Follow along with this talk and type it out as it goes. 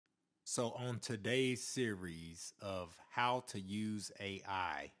So, on today's series of how to use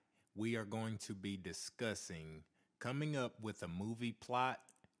AI, we are going to be discussing coming up with a movie plot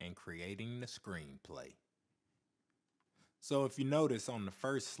and creating the screenplay. So, if you notice on the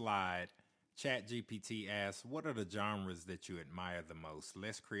first slide, ChatGPT asks, what are the genres that you admire the most?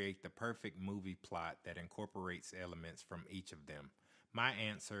 Let's create the perfect movie plot that incorporates elements from each of them. My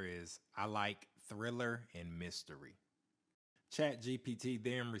answer is I like thriller and mystery. ChatGPT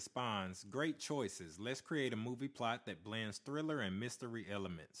then responds, great choices. Let's create a movie plot that blends thriller and mystery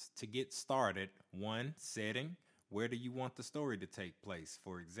elements. To get started, 1. Setting. Where do you want the story to take place?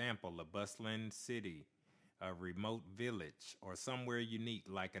 For example, a bustling city, a remote village, or somewhere unique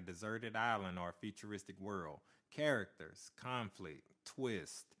like a deserted island or a futuristic world. Characters, conflict,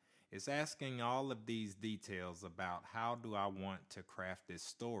 twist. It's asking all of these details about how do I want to craft this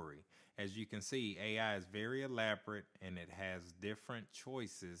story. As you can see, AI is very elaborate and it has different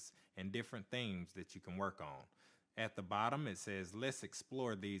choices and different themes that you can work on. At the bottom, it says, let's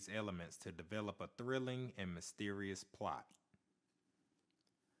explore these elements to develop a thrilling and mysterious plot.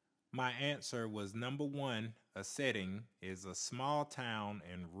 My answer was number 1, a setting is a small town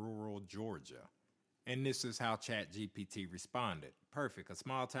in rural Georgia. And this is how ChatGPT responded. Perfect. A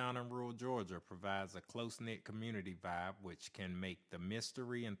small town in rural Georgia provides a close-knit community vibe, which can make the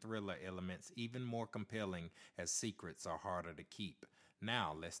mystery and thriller elements even more compelling as secrets are harder to keep.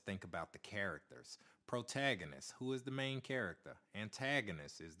 Now, let's think about the characters. Protagonist, who is the main character?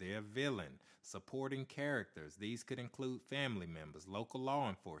 Antagonist, is there a villain? Supporting characters, these could include family members, local law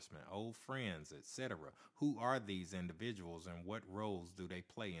enforcement, old friends, etc. Who are these individuals and what roles do they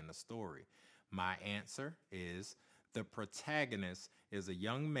play in the story? My answer is the protagonist is a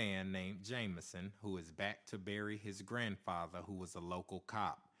young man named Jameson who is back to bury his grandfather who was a local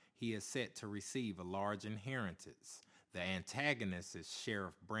cop. He is set to receive a large inheritance. The antagonist is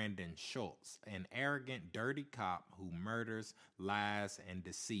Sheriff Brandon Schultz, an arrogant, dirty cop who murders, lies, and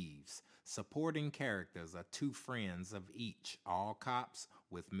deceives. Supporting characters are 2 friends of each, all cops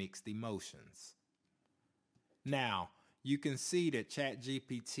with mixed emotions. Now, you can see that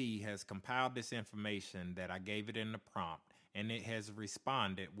ChatGPT has compiled this information that I gave it in the prompt, and it has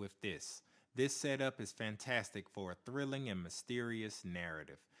responded with this. This setup is fantastic for a thrilling and mysterious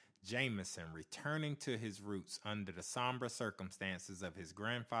narrative. Jameson returning to his roots under the somber circumstances of his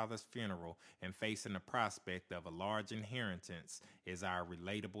grandfather's funeral and facing the prospect of a large inheritance is our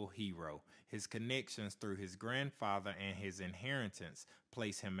relatable hero. His connections through his grandfather and his inheritance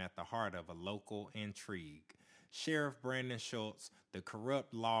place him at the heart of a local intrigue. Sheriff Brandon Schultz, the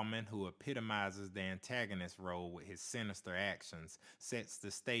corrupt lawman who epitomizes the antagonist role with his sinister actions, sets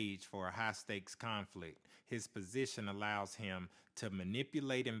the stage for a high-stakes conflict. His position allows him to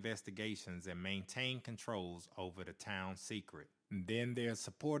manipulate investigations and maintain controls over the town's secret. Then there's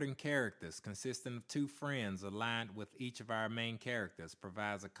supporting characters consisting of 2 friends aligned with each of our main characters,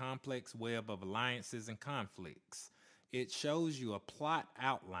 provides a complex web of alliances and conflicts. It shows you a plot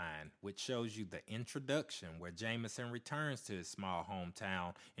outline, which shows you the introduction where Jameson returns to his small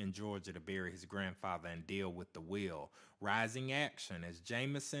hometown in Georgia to bury his grandfather and deal with the will. Rising action. As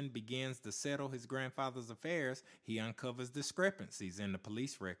Jameson begins to settle his grandfather's affairs, he uncovers discrepancies in the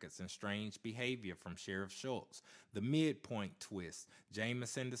police records and strange behavior from Sheriff Schultz. The midpoint twist.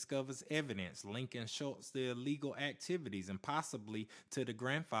 Jameson discovers evidence linking Schultz to illegal activities and possibly to the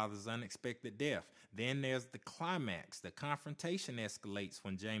grandfather's unexpected death. Then there's the climax. The confrontation escalates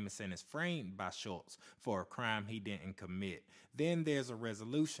when Jameson is framed by Schultz for a crime he didn't commit. Then there's a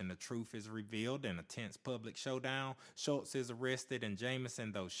resolution. The truth is revealed in a tense public showdown. Schultz is arrested and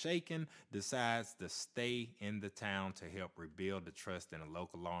Jameson, though shaken, decides to stay in the town to help rebuild the trust in the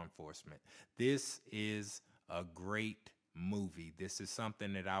local law enforcement. This is a great movie. This is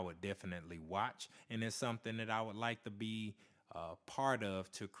something that I would definitely watch, and it's something that I would like to be part of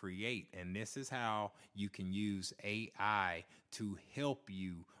to create. And this is how you can use AI to help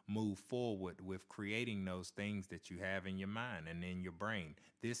you move forward with creating those things that you have in your mind and in your brain.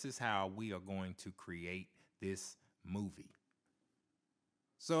 This is how we are going to create this movie.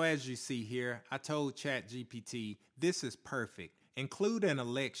 So as you see here, I told ChatGPT, this is perfect. Include an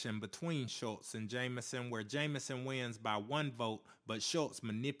election between Schultz and Jameson where Jameson wins by 1 vote, but Schultz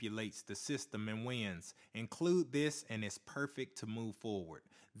manipulates the system and wins. Include this and it's perfect to move forward.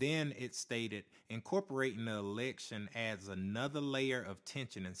 Then it stated, incorporating the election adds another layer of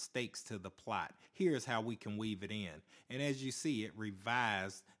tension and stakes to the plot. Here's how we can weave it in. And as you see, it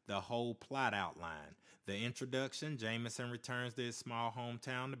revised the whole plot outline. The introduction: Jameson returns to his small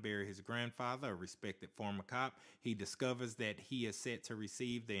hometown to bury his grandfather, a respected former cop. He discovers that he is set to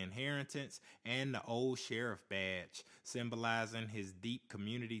receive the inheritance and the old sheriff badge, symbolizing his deep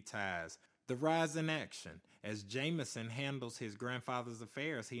community ties. The rise in action. As Jameson handles his grandfather's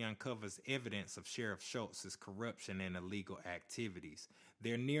affairs, he uncovers evidence of Sheriff Schultz's corruption and illegal activities.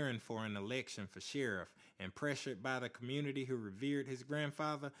 They're nearing for an election for sheriff, and pressured by the community who revered his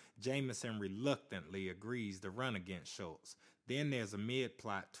grandfather, Jameson reluctantly agrees to run against Schultz. Then there's a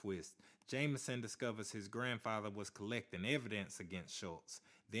mid-plot twist. Jameson discovers his grandfather was collecting evidence against Schultz.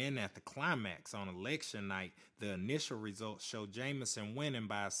 Then at the climax on election night, the initial results show Jameson winning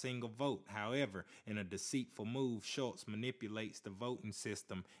by a single vote. However, in a deceitful move, Schultz manipulates the voting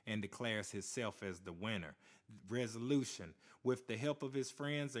system and declares himself as the winner. Resolution. With the help of his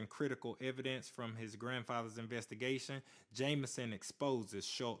friends and critical evidence from his grandfather's investigation, Jameson exposes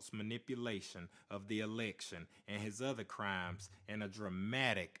Schultz's manipulation of the election and his other crimes in a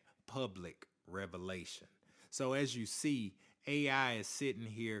dramatic public revelation. So as you see, AI is sitting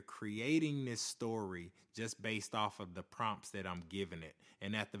here creating this story just based off of the prompts that I'm giving it.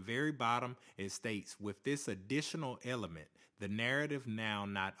 And at the very bottom, it states, with this additional element, the narrative now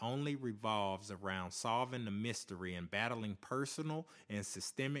not only revolves around solving the mystery and battling personal and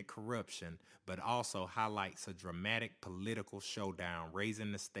systemic corruption, but also highlights a dramatic political showdown,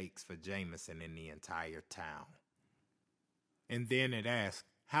 raising the stakes for Jameson and the entire town. And then it asks,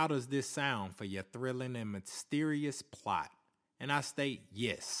 how does this sound for your thrilling and mysterious plot? And I state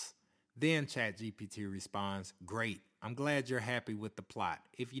yes. Then ChatGPT responds, great, I'm glad you're happy with the plot.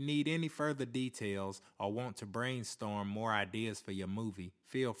 If you need any further details or want to brainstorm more ideas for your movie,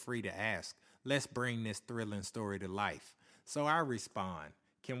 feel free to ask. Let's bring this thrilling story to life. So I respond,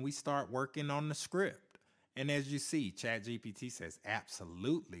 can we start working on the script? And as you see, ChatGPT says,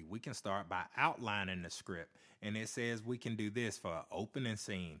 absolutely, we can start by outlining the script. And it says we can do this for an opening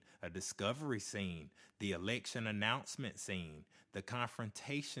scene, a discovery scene, the election announcement scene, the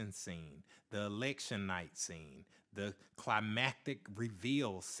confrontation scene, the election night scene, the climactic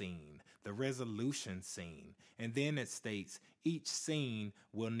reveal scene, the resolution scene. And then it states each scene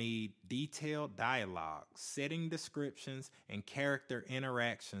will need detailed dialogue, setting descriptions, and character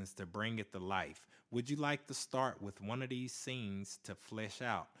interactions to bring it to life. Would you like to start with one of these scenes to flesh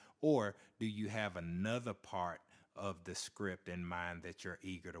out? Or do you have another part of the script in mind that you're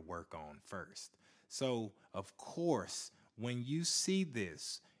eager to work on first? So, of course, when you see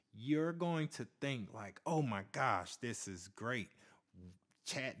this, you're going to think like, oh my gosh, this is great.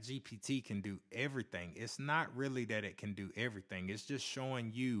 ChatGPT can do everything. It's not really that it can do everything. It's just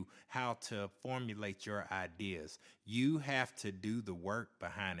showing you how to formulate your ideas. You have to do the work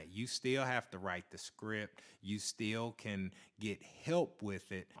behind it. You still have to write the script. You still can get help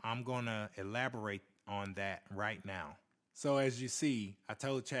with it. I'm going to elaborate on that right now. So as you see, I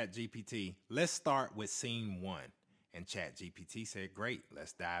told ChatGPT, let's start with scene 1. And ChatGPT said, great,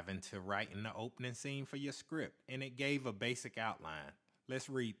 let's dive into writing the opening scene for your script. And it gave a basic outline. Let's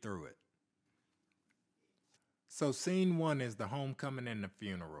read through it. So scene 1 is the homecoming and the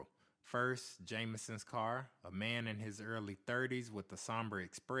funeral. First, Jameson's car, a man in his early 30s with a somber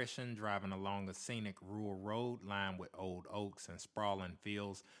expression driving along a scenic rural road lined with old oaks and sprawling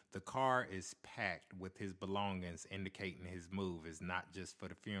fields. The car is packed with his belongings, indicating his move is not just for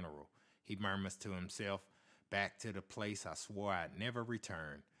the funeral. He murmurs to himself, back to the place I swore I'd never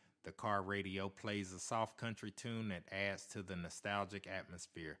return. The car radio plays a soft country tune that adds to the nostalgic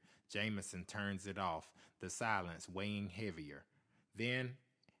atmosphere. Jameson turns it off, the silence weighing heavier. Then,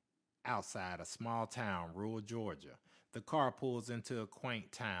 outside a small town, rural Georgia, the car pulls into a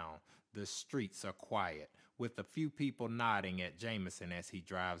quaint town. The streets are quiet, with a few people nodding at Jameson as he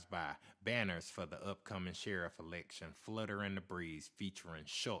drives by. Banners for the upcoming sheriff election flutter in the breeze, featuring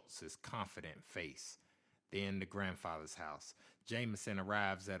Schultz's confident face. Then the grandfather's house. Jameson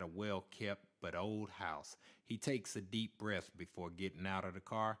arrives at a well-kept but old house. He takes a deep breath before getting out of the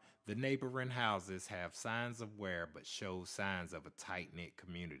car. The neighboring houses have signs of wear but show signs of a tight-knit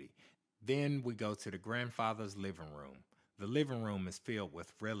community. Then we go to the grandfather's living room. The living room is filled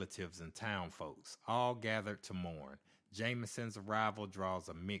with relatives and town folks, all gathered to mourn. Jameson's arrival draws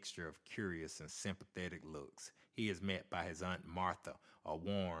a mixture of curious and sympathetic looks. He is met by his Aunt Martha, a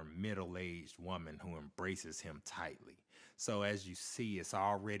warm, middle-aged woman who embraces him tightly. So as you see, it's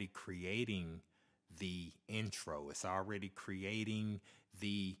already creating the intro. It's already creating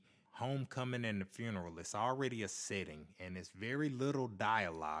the homecoming and the funeral. It's already a setting, and it's very little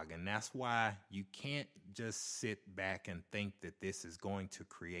dialogue, and that's why you can't just sit back and think that this is going to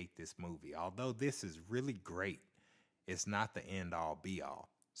create this movie. Although this is really great, it's not the end-all, be-all.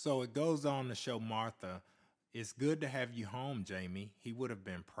 So it goes on to show Martha, "It's good to have you home, Jamie." He would have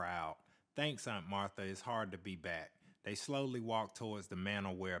been proud. "Thanks, Aunt Martha. It's hard to be back." They slowly walk towards the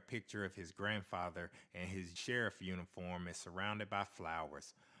mantel where a picture of his grandfather and his sheriff uniform is surrounded by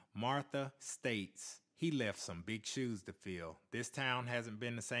flowers. Martha states he left some big shoes to fill. This town hasn't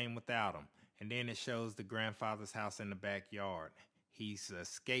been the same without him. And then it shows the grandfather's house in the backyard. He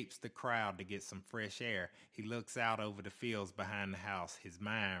escapes the crowd to get some fresh air. He looks out over the fields behind the house, his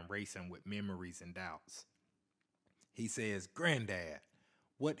mind racing with memories and doubts. He says, "Granddad,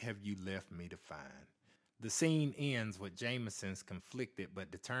 what have you left me to find?" The scene ends with Jameson's conflicted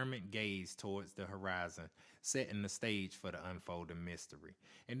but determined gaze towards the horizon, setting the stage for the unfolding mystery.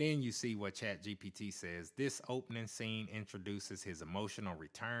 And then you see what ChatGPT says. This opening scene introduces his emotional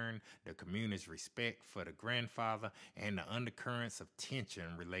return, the community's respect for the grandfather, and the undercurrents of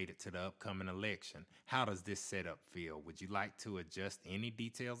tension related to the upcoming election. How does this setup feel? Would you like to adjust any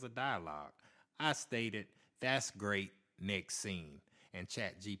details of dialogue? I stated, "That's great, next scene." And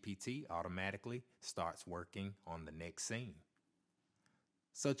ChatGPT automatically starts working on the next scene.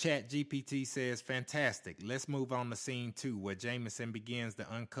 So ChatGPT says, "Fantastic. Let's move on to scene 2, where Jameson begins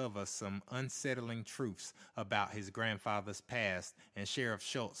to uncover some unsettling truths about his grandfather's past and Sheriff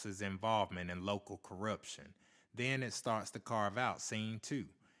Schultz's involvement in local corruption." Then it starts to carve out scene 2.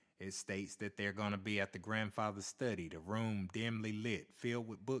 It states that they're going to be at the grandfather's study, the room dimly lit, filled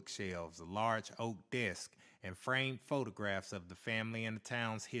with bookshelves, a large oak desk, and framed photographs of the family and the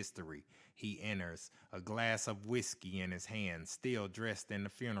town's history. He enters, a glass of whiskey in his hand, still dressed in the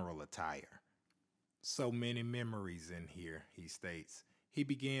funeral attire. "So many memories in here," he states. He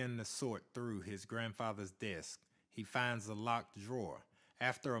began to sort through his grandfather's desk. He finds a locked drawer.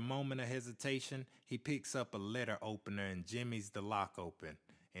 After a moment of hesitation, he picks up a letter opener and jimmies the lock open.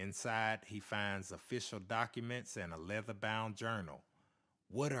 Inside, he finds official documents and a leather-bound journal.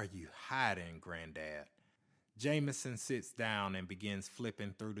 "What are you hiding, Granddad?" Jameson sits down and begins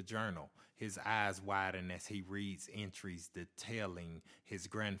flipping through the journal. His eyes widen as he reads entries detailing his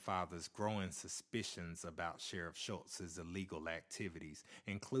grandfather's growing suspicions about Sheriff Schultz's illegal activities,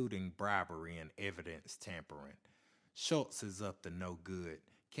 including bribery and evidence tampering. "Schultz is up to no good.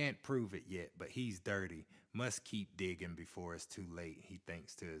 Can't prove it yet, but he's dirty. Must keep digging before it's too late," he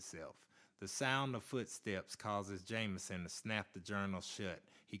thinks to himself. The sound of footsteps causes Jameson to snap the journal shut.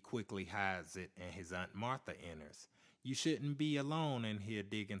 He quickly hides it, and his Aunt Martha enters. "You shouldn't be alone in here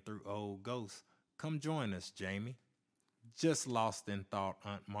digging through old ghosts. Come join us, Jamie." "Just lost in thought,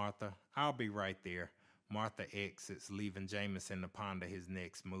 Aunt Martha. I'll be right there." Martha exits, leaving Jameson to ponder his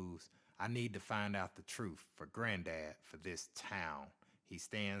next moves. "I need to find out the truth for Granddad, for this town." He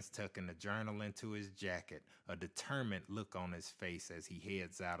stands tucking the journal into his jacket, a determined look on his face as he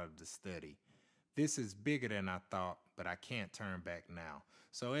heads out of the study. "This is bigger than I thought, but I can't turn back now."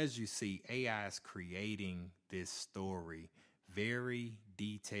 So as you see, AI is creating this story, very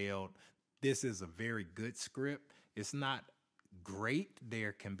detailed. This is a very good script. It's not great.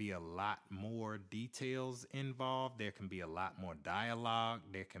 There can be a lot more details involved. There can be a lot more dialogue.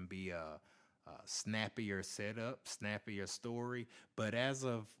 There can be a snappier setup, snappier story. But as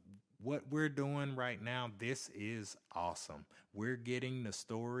of what we're doing right now, this is awesome. We're getting the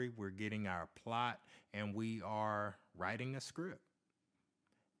story, we're getting our plot, and we are writing a script.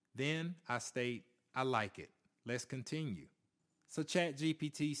 Then I state, "I like it. Let's continue." So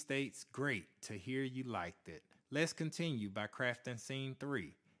ChatGPT states, "Great to hear you liked it. Let's continue by crafting scene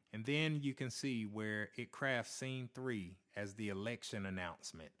 3. And then you can see where it crafts scene 3 as the election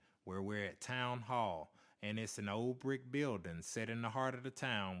announcement, where we're at Town Hall, and it's an old brick building set in the heart of the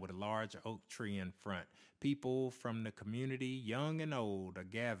town with a large oak tree in front. People from the community, young and old, are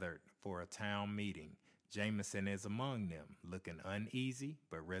gathered for a town meeting. Jameson is among them, looking uneasy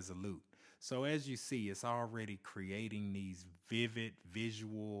but resolute. So as you see, it's already creating these vivid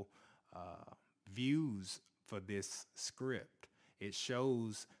visual views for this script. It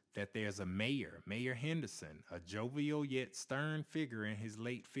shows that there's a mayor, Mayor Henderson, a jovial yet stern figure in his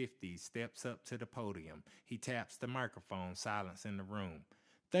late 50s, steps up to the podium. He taps the microphone, silencing the room.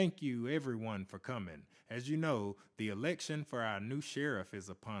 "Thank you, everyone, for coming. As you know, the election for our new sheriff is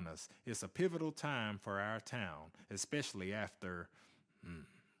upon us. It's a pivotal time for our town, especially after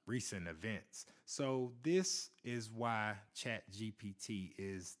recent events." So this is why ChatGPT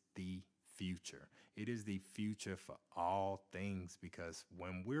is the future. It is the future for all things, because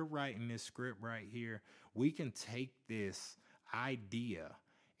when we're writing this script right here, we can take this idea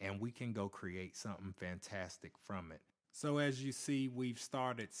and we can go create something fantastic from it. So as you see, we've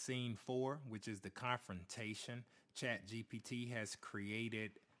started scene 4, which is the confrontation. ChatGPT has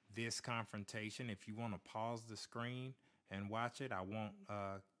created this confrontation. If you want to pause the screen and watch it. I won't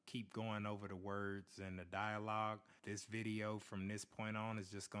keep going over the words and the dialogue. This video from this point on is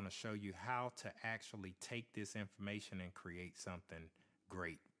just going to show you how to actually take this information and create something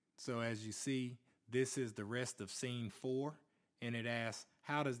great. So as you see, this is the rest of scene 4, and it asks,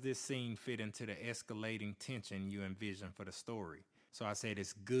 how does this scene fit into the escalating tension you envision for the story? So I said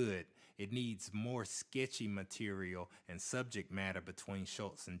it's good. It needs more sketchy material and subject matter between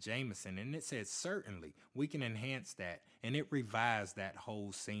Schultz and Jameson. And it said, certainly, we can enhance that. And it revised that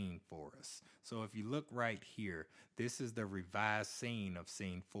whole scene for us. So if you look right here, this is the revised scene of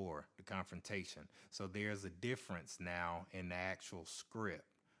scene 4, the confrontation. So there's a difference now in the actual script.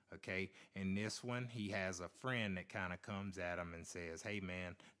 Okay, in this one, he has a friend that kind of comes at him and says, hey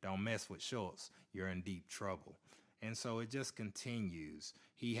man, don't mess with Schultz. You're in deep trouble. And so it just continues.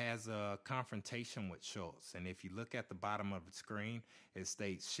 He has a confrontation with Schultz. And if you look at the bottom of the screen, it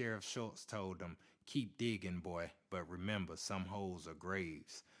states Sheriff Schultz told him, keep digging, boy, but remember, some holes are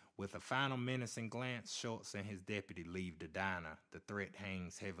graves. With a final menacing glance, Schultz and his deputy leave the diner. The threat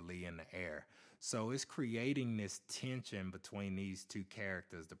hangs heavily in the air. So it's creating this tension between these two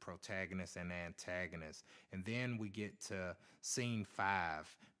characters, the protagonist and the antagonist. And then we get to scene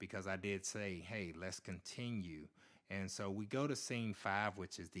 5, because I did say, hey, let's continue. And so we go to scene 5,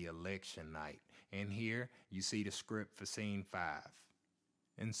 which is the election night. And here you see the script for scene 5.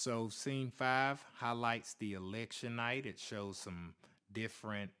 And so scene 5 highlights the election night. It shows some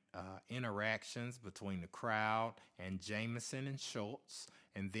different interactions between the crowd and Jameson and Schultz.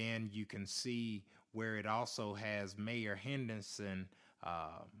 And then you can see where it also has Mayor Henderson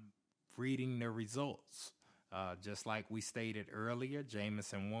reading the results. Just like we stated earlier,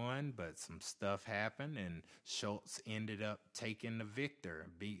 Jameson won, but some stuff happened, and Schultz ended up taking the victor.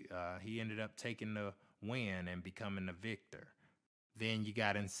 He ended up taking the win and becoming the victor. Then you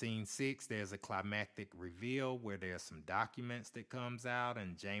got in scene 6, there's a climactic reveal where there's some documents that comes out,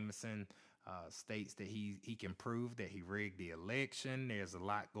 and Jameson states that he can prove that he rigged the election. There's a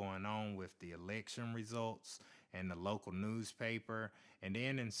lot going on with the election results and the local newspaper. And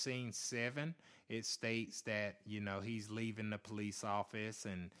then in scene 7, it states that, he's leaving the police office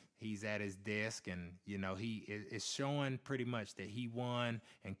and he's at his desk, and, it's showing pretty much that he won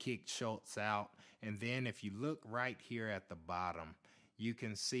and kicked Schultz out. And then if you look right here at the bottom, you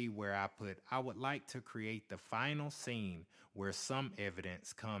can see where I would like to create the final scene where some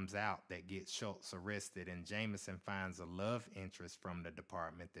evidence comes out that gets Schultz arrested, and Jameson finds a love interest from the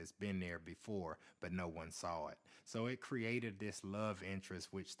department that's been there before, but no one saw it. So it created this love interest,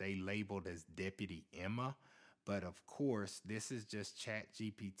 which they labeled as Deputy Emma. But of course, this is just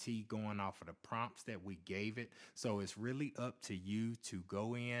ChatGPT going off of the prompts that we gave it. So it's really up to you to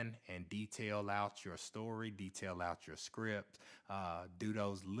go in and detail out your story, detail out your script, do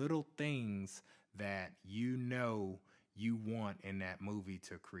those little things that you want in that movie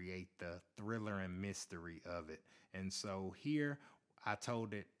to create the thriller and mystery of it. And so here I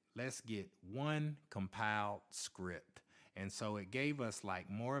told it, let's get one compiled script. And so it gave us like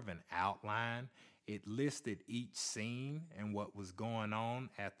more of an outline. It listed each scene and what was going on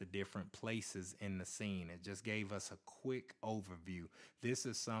at the different places in the scene. It just gave us a quick overview. This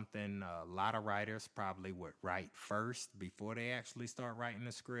is something a lot of writers probably would write first before they actually start writing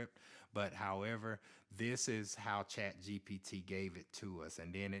the script. But however, this is how ChatGPT gave it to us,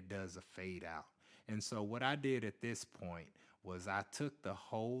 and then it does a fade out. And so what I did at this point was I took the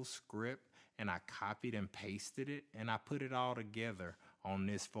whole script and I copied and pasted it, and I put it all together on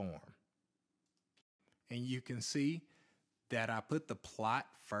this form. And you can see that I put the plot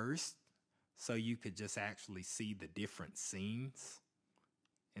first so you could just actually see the different scenes.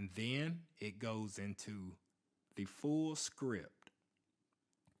 And then it goes into the full script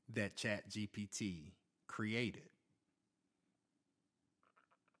that ChatGPT created.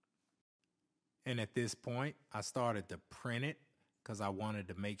 And at this point, I started to print it because I wanted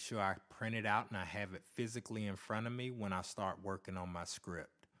to make sure I print it out and I have it physically in front of me when I start working on my script.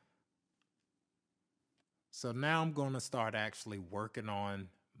 So now I'm going to start actually working on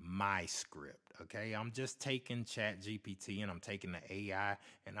my script, okay? I'm just taking ChatGPT and I'm taking the AI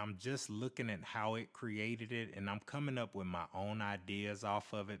and I'm just looking at how it created it, and I'm coming up with my own ideas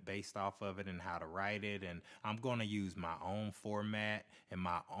off of it, based off of it, and how to write it. And I'm going to use my own format and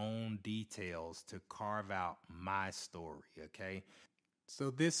my own details to carve out my story, okay? So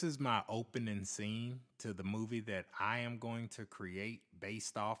this is my opening scene to the movie that I am going to create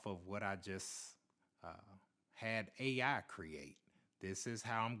based off of what I just had AI create. This is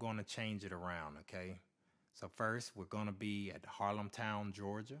how I'm going to change it around, okay? So first, we're going to be at Harlemtown,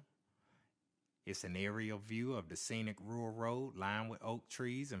 Georgia. It's an aerial view of the scenic rural road lined with oak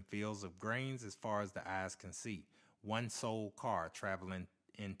trees and fields of grains as far as the eyes can see. one sole car traveling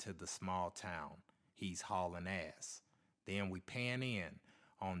into the small town. He's hauling ass. Then we pan in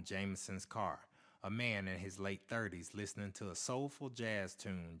on Jameson's car, a man in his late 30s listening to a soulful jazz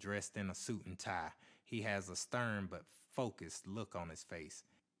tune, dressed in a suit and tie. He has a stern but focused look on his face.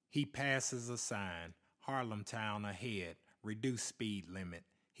 He passes a sign, Harlem Town ahead, reduced speed limit.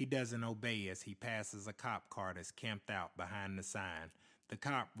 He doesn't obey as he passes a cop car that's camped out behind the sign. The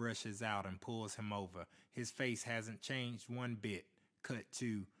cop rushes out and pulls him over. His face hasn't changed one bit. Cut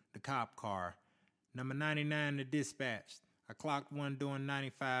to the cop car. Number 99 to dispatch. I clocked one doing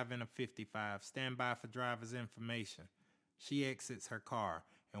 95 and a 55. Stand by for driver's information. She exits her car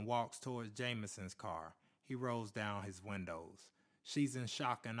and walks towards Jameson's car. He rolls down his windows. She's in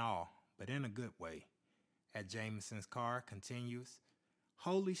shock and awe, but in a good way. At Jameson's car, continues,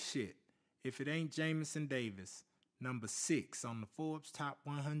 holy shit, if it ain't Jameson Davis, number 6 on the Forbes Top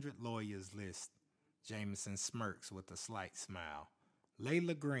 100 Lawyers list. Jameson smirks with a slight smile.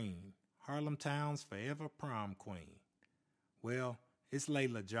 Layla Green, Harlem Town's forever prom queen. Well, it's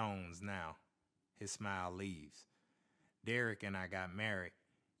Layla Jones now. His smile leaves. Derek and I got married.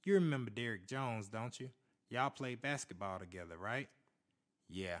 You remember Derek Jones, don't you? Y'all played basketball together, right?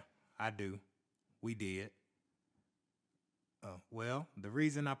 Yeah, I do. We did. Well, the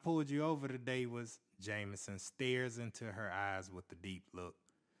reason I pulled you over today was, Jameson stares into her eyes with a deep look,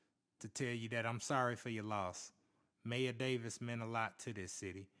 to tell you that I'm sorry for your loss. Mayor Davis meant a lot to this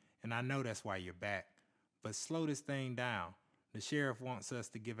city, and I know that's why you're back. But slow this thing down. The sheriff wants us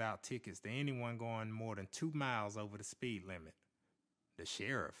to give out tickets to anyone going more than 2 miles over the speed limit. The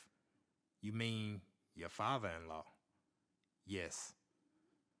sheriff? You mean your father-in-law? Yes.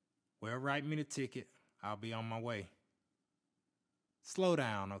 Well, write me the ticket. I'll be on my way. Slow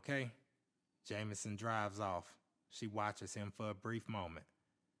down, okay? Jameson drives off. She watches him for a brief moment.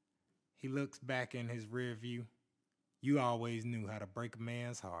 He looks back in his rear view. You always knew how to break a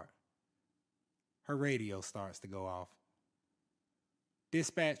man's heart. Her radio starts to go off.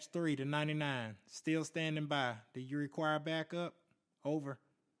 Dispatch 3 to 99. Still standing by. Do you require backup? Over.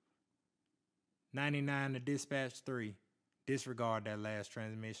 99 to dispatch 3. Disregard that last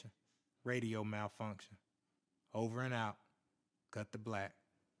transmission. Radio malfunction. Over and out. Cut to black.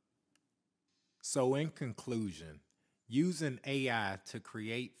 So in conclusion, using AI to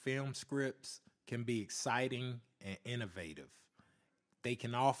create film scripts can be exciting and innovative. They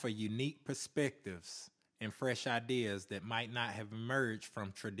can offer unique perspectives and fresh ideas that might not have emerged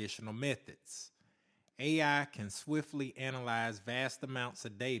from traditional methods. AI can swiftly analyze vast amounts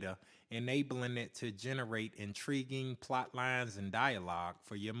of data, enabling it to generate intriguing plot lines and dialogue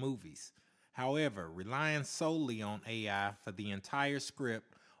for your movies. However, relying solely on AI for the entire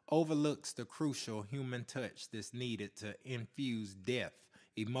script overlooks the crucial human touch that's needed to infuse depth,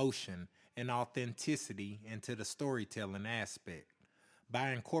 emotion, and authenticity into the storytelling aspect.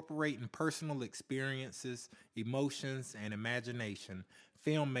 By incorporating personal experiences, emotions, and imagination,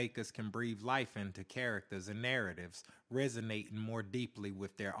 filmmakers can breathe life into characters and narratives, resonating more deeply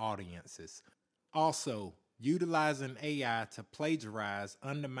with their audiences. Also, utilizing AI to plagiarize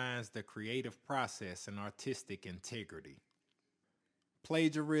undermines the creative process and artistic integrity.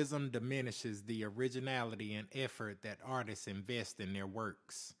 Plagiarism diminishes the originality and effort that artists invest in their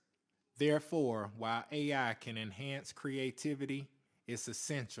works. Therefore, while AI can enhance creativity, it's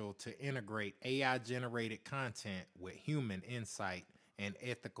essential to integrate AI-generated content with human insight and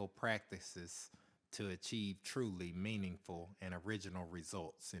ethical practices to achieve truly meaningful and original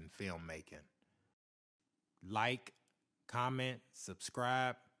results in filmmaking. Like, comment,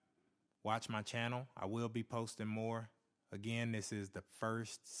 subscribe, watch my channel. I will be posting more. Again, this is the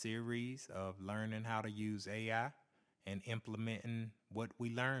first series of learning how to use AI and implementing what we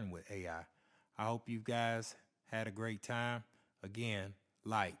learn with AI. I hope you guys had a great time. Again,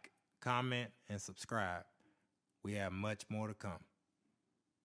 like, comment, and subscribe. We have much more to come.